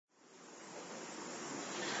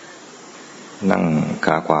นั่งข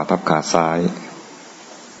าขวาทับขาซ้าย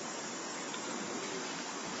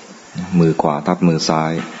มือขวาทับมือซ้า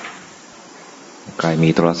ยใครมี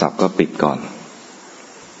โทรศัพท์ก็ปิดก่อน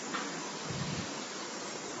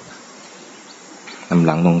นำห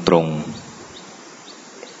ลังตรง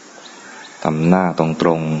ๆทำหน้าตร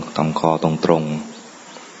งๆทำคอตรง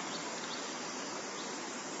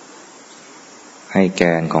ๆให้แก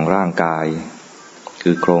นของร่างกายคื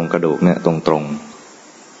อโครงกระดูกเนี่ยตรงๆ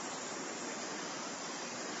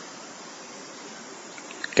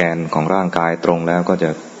แกนของร่างกายตรงแล้วก็จะ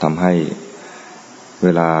ทำให้เว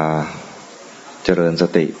ลาเจริญส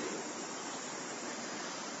ติ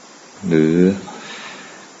หรือ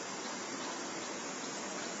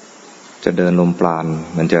จะเดินลมปราณ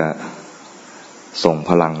มันจะส่งพ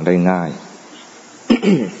ลังได้ง่าย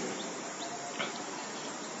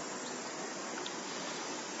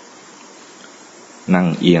นั่ง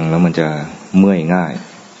เอียงแล้วมันจะเมื่อยง่าย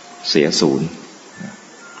เสียศูนย์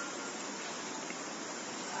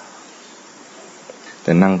แ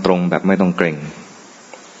ต่นั่งตรงแบบไม่ต้องเกร็ง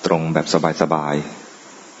ตรงแบบสบาย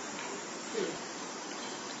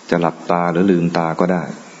ๆจะหลับตาหรือลืมตาก็ได้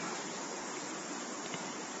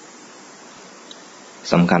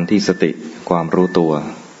สำคัญที่สติความรู้ตัว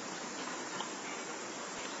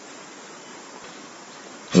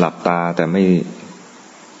หลับตาแต่ไ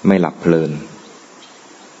ม่หลับเพลิน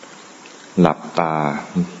หลับตา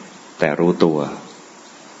แต่รู้ตัว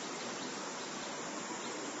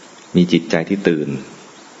มีจิตใจที่ตื่น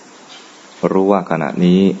รู้ว่าขณะ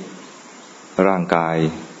นี้ร่างกาย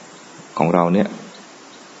ของเราเนี่ย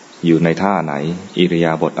อยู่ในท่าไหนอิริย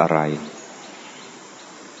าบถอะไร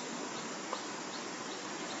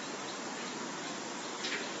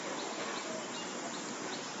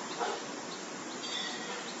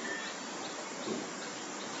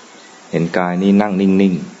เห็นกายนี้นั่ง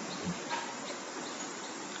นิ่งๆ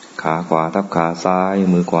ขาขวาทับขาซ้าย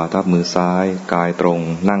มือขวาทับมือซ้ายกายตรง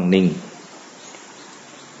นั่งนิ่ง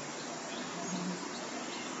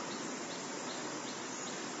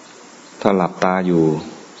ถ้าหลับตาอยู่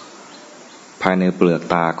ภายในเปลือก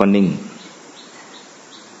ตาก็นิ่ง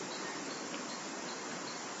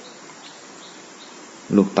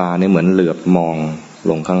ลูกตาเนี่ยเหมือนเหลือบมอง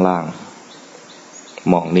ลงข้างล่าง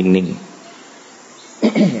มองนิ่งๆ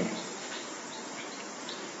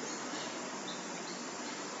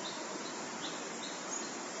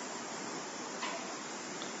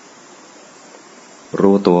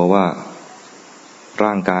รู้ตัวว่า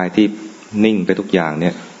ร่างกายที่นิ่งไปทุกอย่างเนี่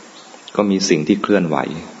ยก็มีสิ่งที่เคลื่อนไหว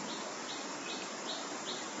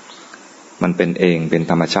มันเป็นเองเป็น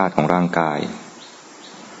ธรรมชาติของร่างกาย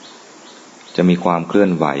จะมีความเคลื่อ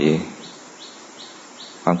นไหว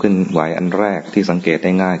ความเคลื่อนไหวอันแรกที่สังเกตไ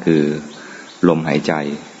ด้ง่ายคือลมหายใจ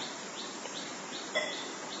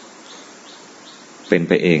เป็นไ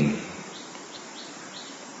ปเอง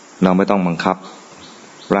เราไม่ต้องบังคับ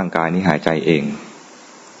ร่างกายนี้หายใจเอง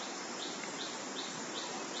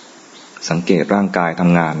สังเกตร่างกายท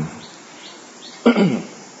ำงาน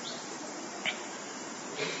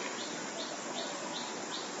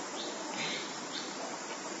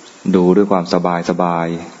ดูด้วยความสบาย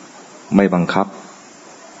ไม่บังคับ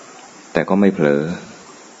แต่ก็ไม่เผลอ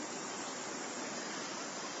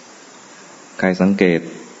ใครสังเกต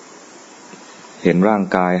เห็นร่าง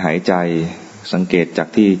กายหายใจสังเกตจาก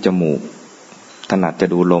ที่จมูกถนัดจะ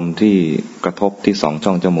ดูลมที่กระทบที่2 ช่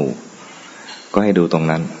องจมูกก็ให้ดูตรง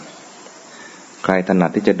นั้นใครถนัด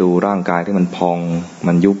ที่จะดูร่างกายที่มันพอง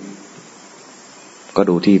มันยุบก็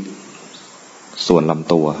ดูที่ส่วนล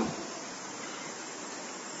ำตัว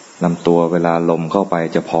เวลาลมเข้าไป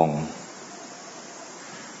จะพอง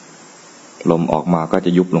ลมออกมาก็จ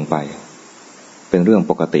ะยุบลงไปเป็นเรื่อง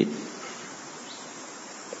ปกติ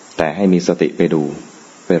แต่ให้มีสติไปดู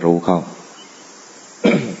ไปรู้เข้า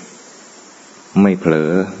ไม่เผลอ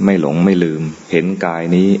ไม่หลงไม่ลืมเห็นกาย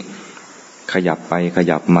นี้ขยับไปข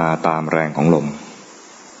ยับมาตามแรงของลม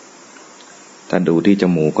ถ้าดูที่จ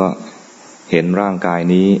มูกก็เห็นร่างกาย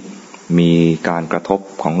นี้มีการกระทบ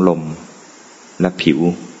ของลมและ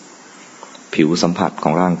ผิวสัมผัสข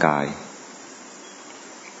องร่างกาย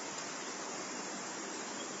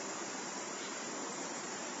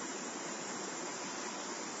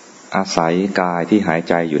อาศัยกายที่หาย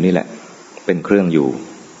ใจอยู่นี่แหละเป็นเครื่องอยู่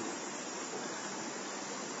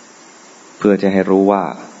เพื่อจะให้รู้ว่า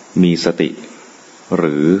มีสติห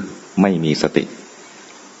รือไม่มีสติ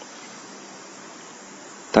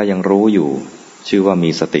ถ้ายังรู้อยู่ชื่อว่ามี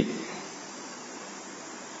สติ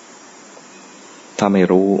ถ้าไม่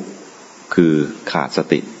รู้คือขาดส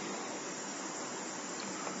ติ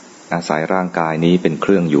อาศัยร่างกายนี้เป็นเค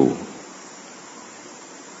รื่องอยู่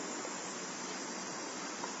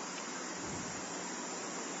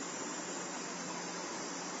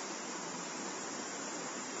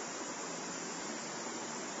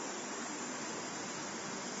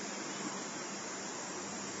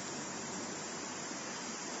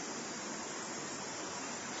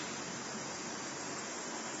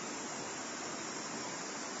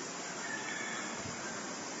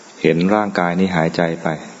เห็นร่างกายนี้หายใจไป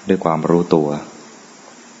ด้วยความรู้ตัว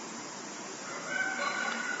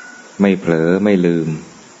ไม่เผลอไม่ลืม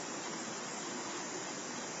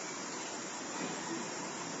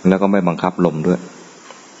แล้วก็ไม่บังคับลมด้วย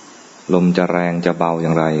ลมจะแรงจะเบาอย่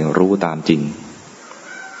างไรรู้ตามจริง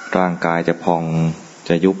ร่างกายจะพองจ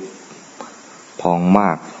ะยุบพองม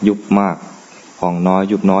ากยุบมากพองน้อย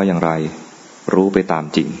ยุบน้อยอย่างไรรู้ไปตาม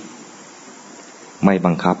จริงไม่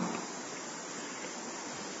บังคับ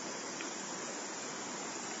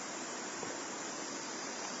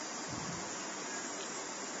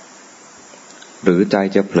หรือใจ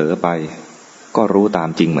จะเผลอไปก็รู้ตาม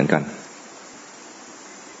จริงเหมือนกัน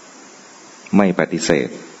ไม่ปฏิเสธ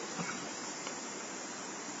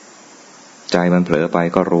ใจมันเผลอไป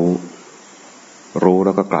ก็รู้แ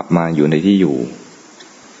ล้วก็กลับมาอยู่ในที่อ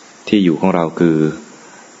ยู่ของเราคือ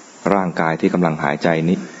ร่างกายที่กำลังหายใจ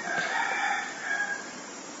นี้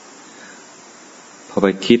พอไป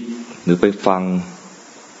คิดหรือไปฟัง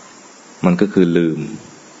มันก็คือลืม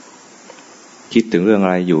คิดถึงเรื่องอะ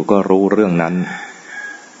ไรอยู่ก็รู้เรื่องนั้น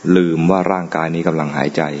ลืมว่าร่างกายนี้กำลังหาย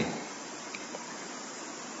ใจ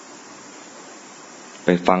ไป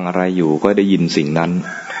ฟังอะไรอยู่ก็ได้ยินสิ่งนั้น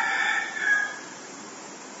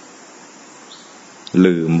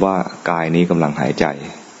ลืมว่ากายนี้กำลังหายใจ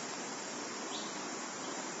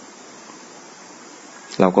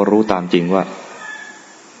เราก็รู้ตามจริงว่า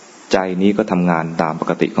ใจนี้ก็ทำงานตามป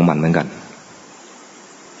กติของมันเหมือนกัน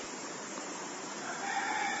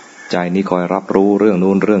ใจนี้คอยรับรู้เรื่อง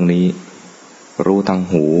นู้นเรื่องนี้รู้ทาง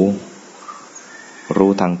หู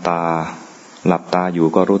รู้ทางตาหลับตาอยู่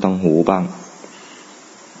ก็รู้ทางหูบ้าง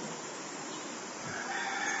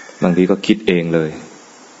บางทีก็คิดเองเลย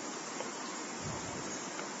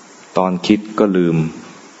ตอนคิดก็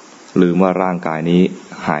ลืมว่าร่างกายนี้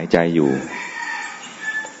หายใจอยู่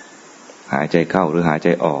หายใจเข้าหรือหายใจ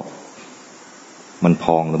ออกมันพ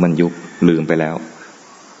องหรือมันยุบลืมไปแล้ว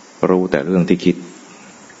รู้แต่เรื่องที่คิด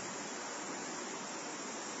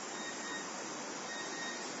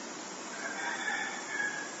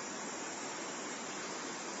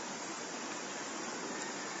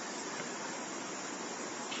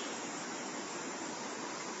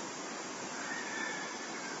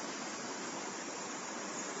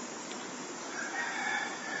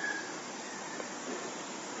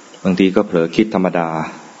บางทีก็เผลอคิดธรรมดา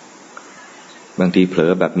บางทีเผล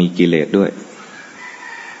อแบบมีกิเลสด้วย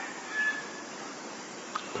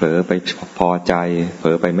เผลอไปพอใจเผล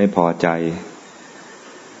อไปไม่พอใจ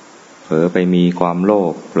เผลอไปมีความโล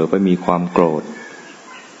ภเผลอไปมีความโกรธ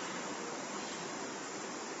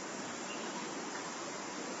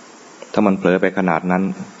ถ้ามันเผลอไปขนาดนั้น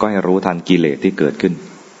ก็ให้รู้ทันกิเลสที่เกิดขึ้น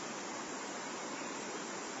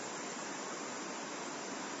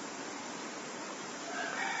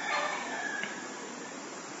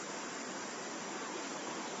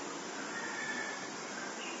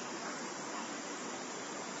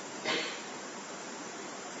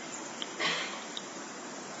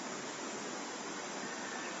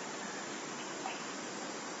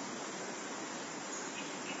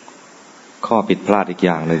ข้อผิดพลาดอีกอ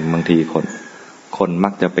ย่างหนึ่งบางทีคนมั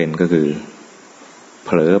กจะเป็นก็คือเ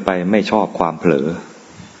ผลอไปไม่ชอบความเผลอ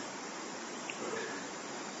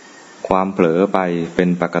ความเผลอไปเป็น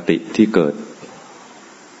ปกติที่เกิด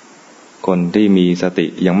คนที่มีสติ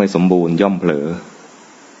ยังไม่สมบูรณ์ย่อมเผลอ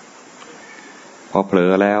พอเผล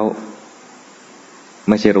อแล้ว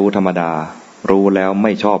ไม่ใช่รู้ธรรมดารู้แล้วไ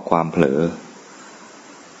ม่ชอบความเผลอ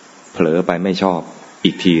เผลอไปไม่ชอบ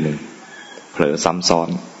อีกทีหนึ่งเผลอซ้ำซ้อ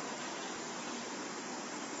น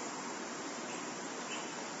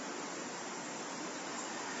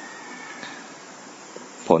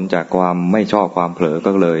ผลจากความไม่ชอบความเผลอ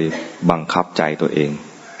ก็เลยบังคับใจตัวเอง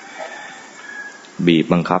บีบ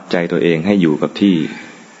บังคับใจตัวเองให้อยู่กับที่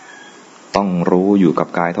ต้องรู้อยู่กับ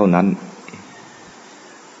กายเท่านั้น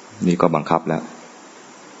นี่ก็บังคับแล้ว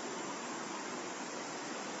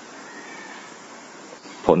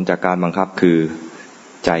ผลจากการบังคับคือ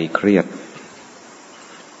ใจเครียด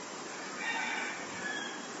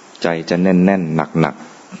ใจจะแน่นๆหนัก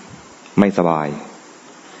ๆไม่สบาย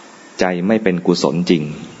ใจไม่เป็นกุศลจริง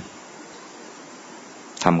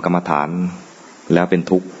ทำกรรมฐานแล้วเป็น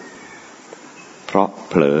ทุกข์เพราะ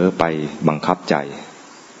เผลอไปบังคับใจ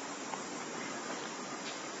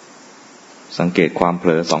สังเกตความเผ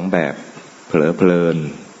ลอสองแบบเผลอเพลิน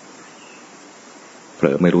เผล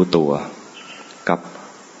อไม่รู้ตัวกับ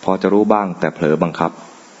พอจะรู้บ้างแต่เผลอบังคับ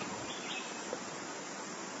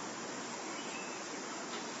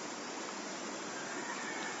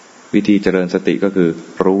วิธีเจริญสติก็คือ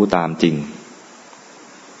รู้ตามจริง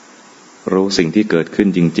รู้สิ่งที่เกิดขึ้น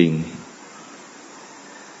จริง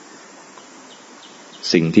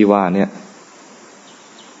ๆสิ่งที่ว่าเนี่ย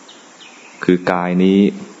คือกายนี้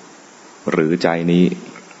หรือใจนี้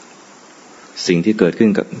สิ่งที่เกิดขึ้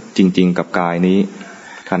นกับจริงๆกับกายนี้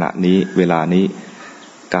ขณะนี้เวลานี้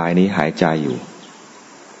กายนี้หายใจอยู่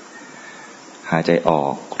หายใจออ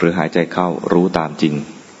กหรือหายใจเข้ารู้ตามจริง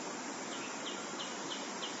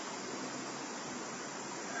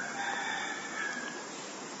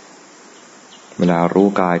เวลารู้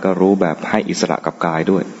กายก็รู้แบบให้อิสระกับกาย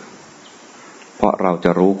ด้วยเพราะเราจ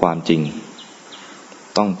ะรู้ความจริง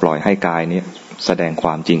ต้องปล่อยให้กายนี้แสดงคว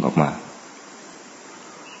ามจริงออกมา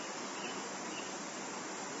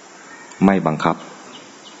ไม่บังคับ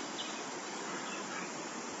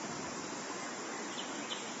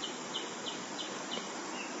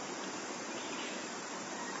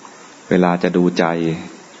เวลาจะดูใจ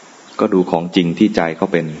ก็ดูของจริงที่ใจเขา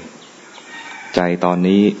เป็นใจตอน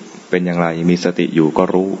นี้เป็นอย่างไรมีสติอยู่ก็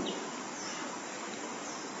รู้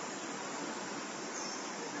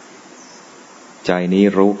ใจนี้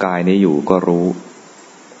รู้กายนี้อยู่ก็รู้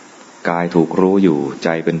กายถูกรู้อยู่ใจ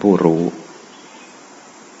เป็นผู้รู้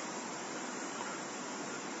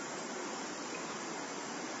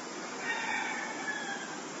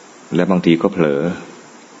และบางทีก็เผลอ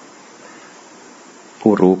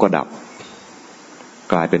ผู้รู้ก็ดับ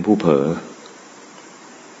กลายเป็นผู้เผลอ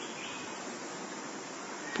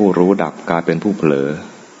ผู้รู้ดับกลายเป็นผู้เผลอ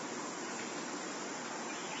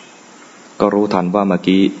ก็รู้ทันว่าเมื่อ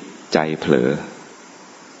กี้ใจเผลอ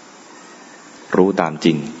รู้ตามจ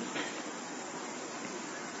ริง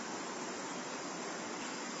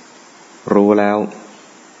รู้แล้ว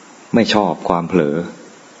ไม่ชอบความเผลอ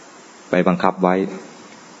ไปบังคับไว้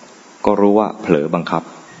ก็รู้ว่าเผลอบังคับ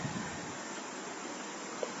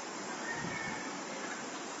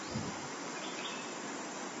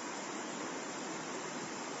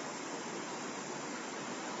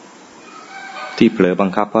ที่เผลอบั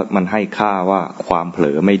งคับเพราะมันให้ค่าว่าความเผล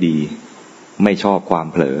อไม่ดีไม่ชอบความ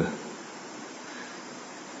เผลอ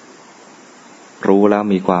รู้แล้ว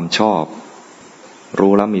มีความชอบ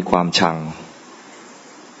รู้แล้วมีความชัง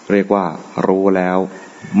เรียกว่ารู้แล้ว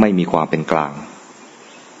ไม่มีความเป็นกลาง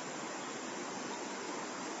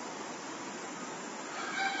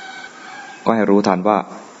ก็ให้รู้ทันว่า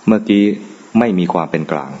เมื่อกี้ไม่มีความเป็น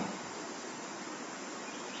กลาง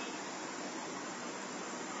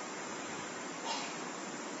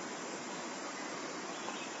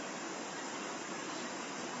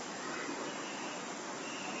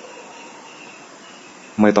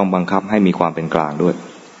ไม่ต้องบังคับให้มีความเป็นกลางด้วย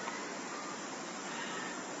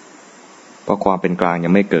เพราะความเป็นกลางยั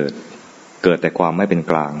งไม่เกิดแต่ความไม่เป็น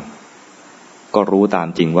กลางก็รู้ตาม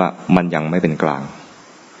จริงว่ามันยังไม่เป็นกลาง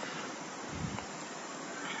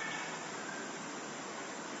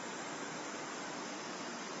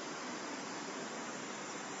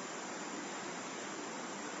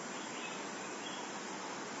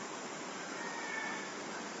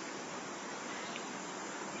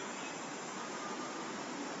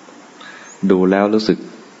ดูแล้วรู้สึก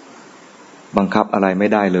บังคับอะไรไม่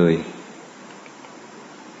ได้เลย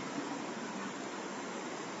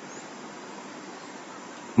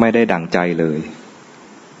ไม่ได้ดั่งใจเลย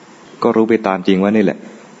ก็รู้ไปตามจริงว่านี่แหละ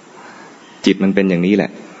จิตมันเป็นอย่างนี้แหล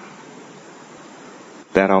ะ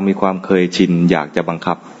แต่เรามีความเคยชินอยากจะบัง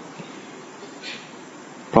คับ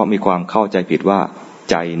เพราะมีความเข้าใจผิดว่า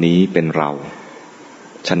ใจนี้เป็นเรา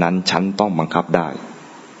ฉะนั้นฉันต้องบังคับได้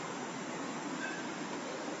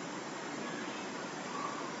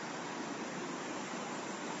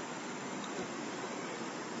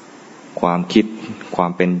ความคิดควา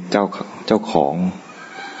มเป็นเจ้าขอ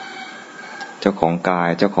งกาย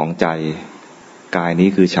เจ้าของใจกายนี้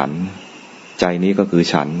คือฉันใจนี้ก็คือ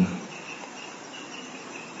ฉัน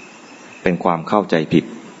เป็นความเข้าใจผิด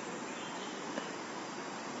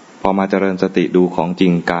พอมาเจริญสติดูของจริ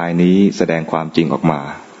งกายนี้แสดงความจริงออกมา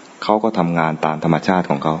เขาก็ทำงานตามธรรมชาติ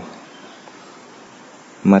ของเขา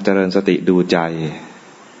มาเจริญสติดูใ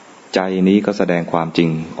จนี้ก็แสดงความจริง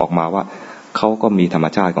ออกมาว่าเขาก็มีธรรม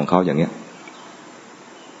ชาติของเขาอย่างเนี้ย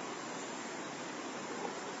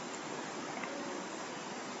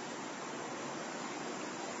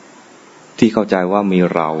ที่เข้าใจว่ามี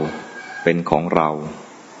เราเป็นของเรา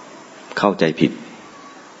เข้าใจผิด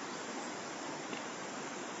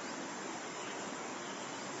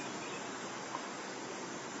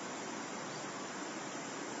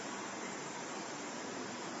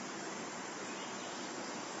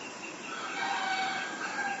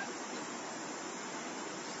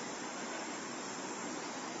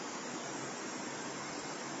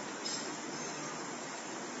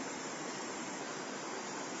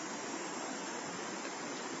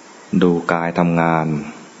ดูกายทำงาน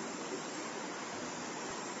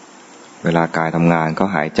เวลากายทำงานก็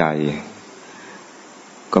หายใจ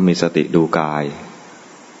ก็มีสติดูกาย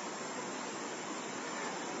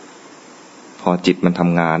พอจิตมันท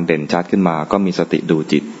ำงานเด่นชัดขึ้นมาก็มีสติดู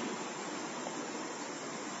จิต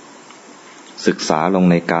ศึกษาลง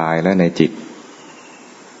ในกายและในจิต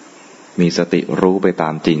มีสติรู้ไปตา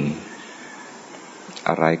มจริง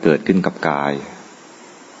อะไรเกิดขึ้นกับกาย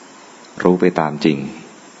รู้ไปตามจริง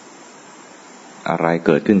อะไรเ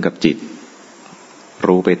กิดขึ้นกับจิต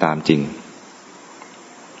รู้ไปตามจริง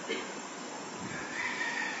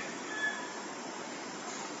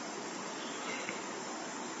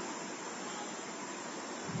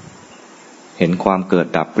เห็นความเกิด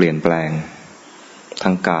ดับเปลี่ยนแปลง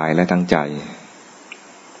ทั้งกายและทั้งใจ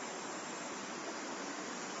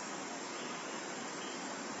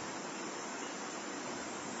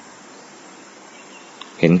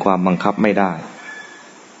เห็นความบังคับไม่ได้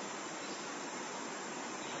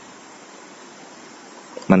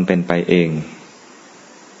มันเป็นไปเอง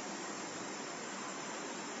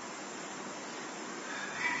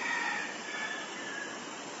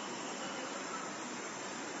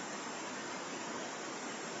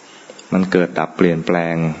มันเกิดดับเปลี่ยนแปล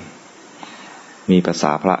งมีภาษ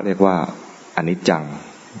าพระเรียกว่าอนิจจัง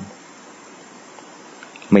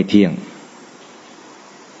ไม่เที่ยง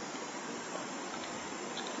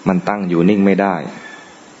มันตั้งอยู่นิ่งไม่ได้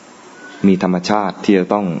มีธรรมชาติที่จะ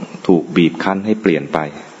ต้องถูกบีบคั้นให้เปลี่ยนไป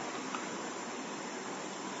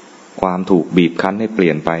ความถูกบีบคั้นให้เปลี่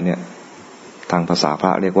ยนไปเนี่ยทางภาษาพร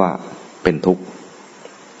ะเรียกว่าเป็นทุกข์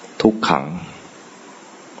ทุกขัง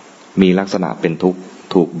มีลักษณะเป็นทุกข์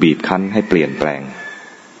ถูกบีบคั้นให้เปลี่ยนแปลง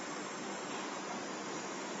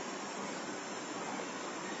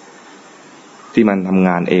ที่มันทำง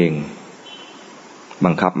านเอง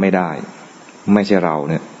บังคับไม่ได้ไม่ใช่เรา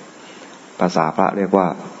เนี่ยภาษาพระเรียกว่า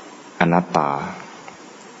อนัตตา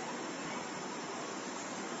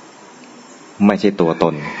ไม่ใช่ตัวต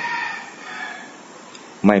น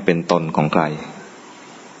ไม่เป็นตนของใคร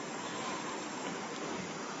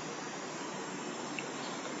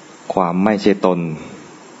ความไม่ใช่ตน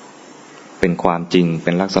เป็นความจริงเ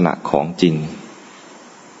ป็นลักษณะของจริง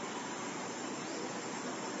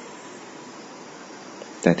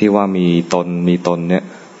แต่ที่ว่ามีตนเนี่ย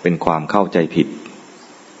เป็นความเข้าใจผิด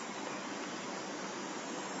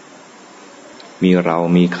มีเรา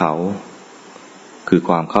มีเขาคือค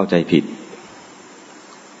วามเข้าใจผิด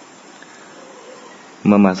เ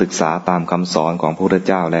มื่อมาศึกษาตามคำสอนของพระพุทธ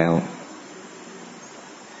เจ้าแล้ว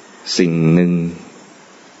สิ่งหนึ่ง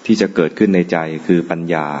ที่จะเกิดขึ้นในใจคือปัญ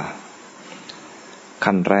ญา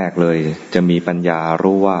ขั้นแรกเลยจะมีปัญญา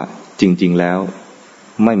รู้ว่าจริงๆแล้ว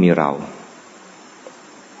ไม่มีเรา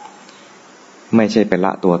ไม่ใช่เป็นล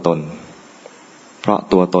ะตัวตนเพราะ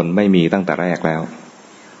ตัวตนไม่มีตั้งแต่แรกแล้ว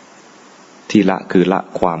ที่ละคือละ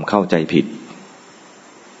ความเข้าใจผิด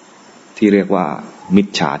ที่เรียกว่ามิจ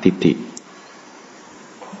ฉาทิฏฐิ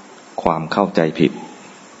ความเข้าใจผิด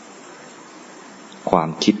ความ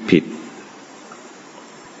คิดผิด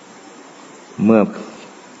เมื่อ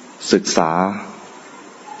ศึกษา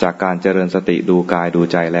จากการเจริญสติดูกายดู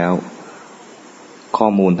ใจแล้วข้อ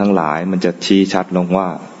มูลทั้งหลายมันจะชี้ชัดลงว่า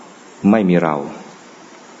ไม่มีเรา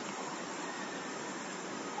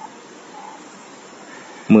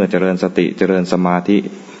เมื่อเจริญสติเจริญสมาธิ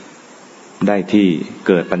ได้ที่เ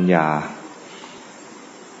กิดปัญญา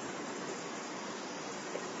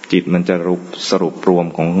จิตมันจะสรุปรวม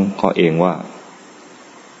ของข้อเองว่า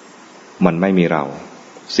มันไม่มีเรา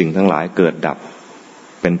สิ่งทั้งหลายเกิดดับ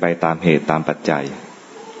เป็นไปตามเหตุตามปัจจัย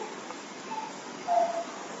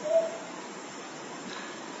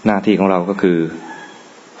หน้าที่ของเราก็คือ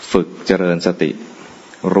ฝึกเจริญสติ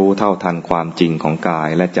รู้เท่าทันความจริงของกาย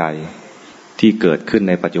และใจที่เกิดขึ้น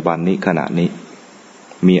ในปัจจุบันนี้ขณะนี้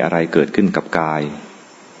มีอะไรเกิดขึ้นกับกาย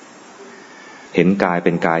เห็นกายเ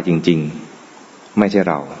ป็นกายจริงๆไม่ใช่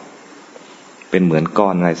เราเป็นเหมือนก้อ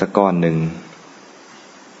นอะไรสักก้อนหนึ่ง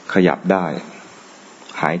ขยับได้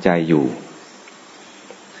หายใจอยู่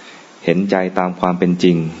เห็นใจตามความเป็นจ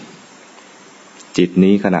ริงจิต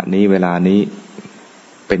นี้ขณะนี้เวลานี้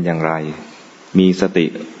เป็นอย่างไรมีสติ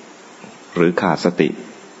หรือขาดสติ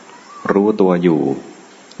รู้ตัวอยู่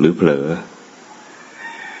หรือเผลอ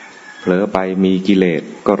ไปมีกิเลส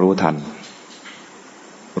ก็รู้ทัน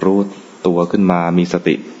รู้ตัวขึ้นมามีส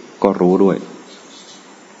ติก็รู้ด้วย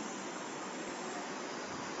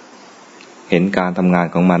เห็นการทำงาน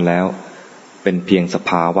ของมันแล้วเป็นเพียงส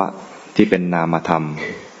ภาวะที่เป็นนามธรรม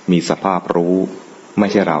มีสภาพรู้ไม่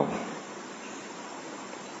ใช่เรา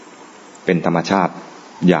เป็นธรรมชาติ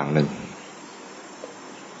อย่างหนึ่ง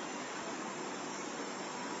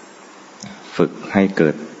ฝึกให้เกิ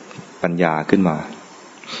ดปัญญาขึ้นมา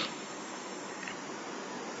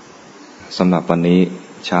สำหรับวันนี้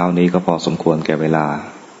เช้านี้ก็พอสมควรแก่เวลา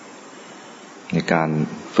ในการ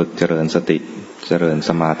ฝึกเจริญสติเจริญส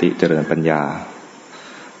มาธิเจริญปัญญา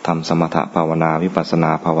ทำสมถภาวนาวิปัสสน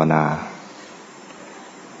าภาวนา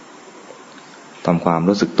ทำความ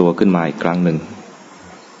รู้สึกตัวขึ้นมาอีกครั้งหนึ่ง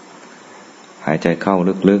หายใจเข้า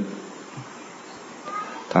ลึก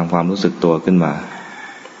ๆทำความรู้สึกตัวขึ้นมา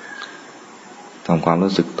ทำความ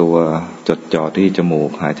รู้สึกตัวจดจ่อที่จมูก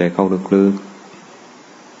หายใจเข้าลึก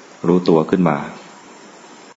ๆรู้ตัวขึ้นมา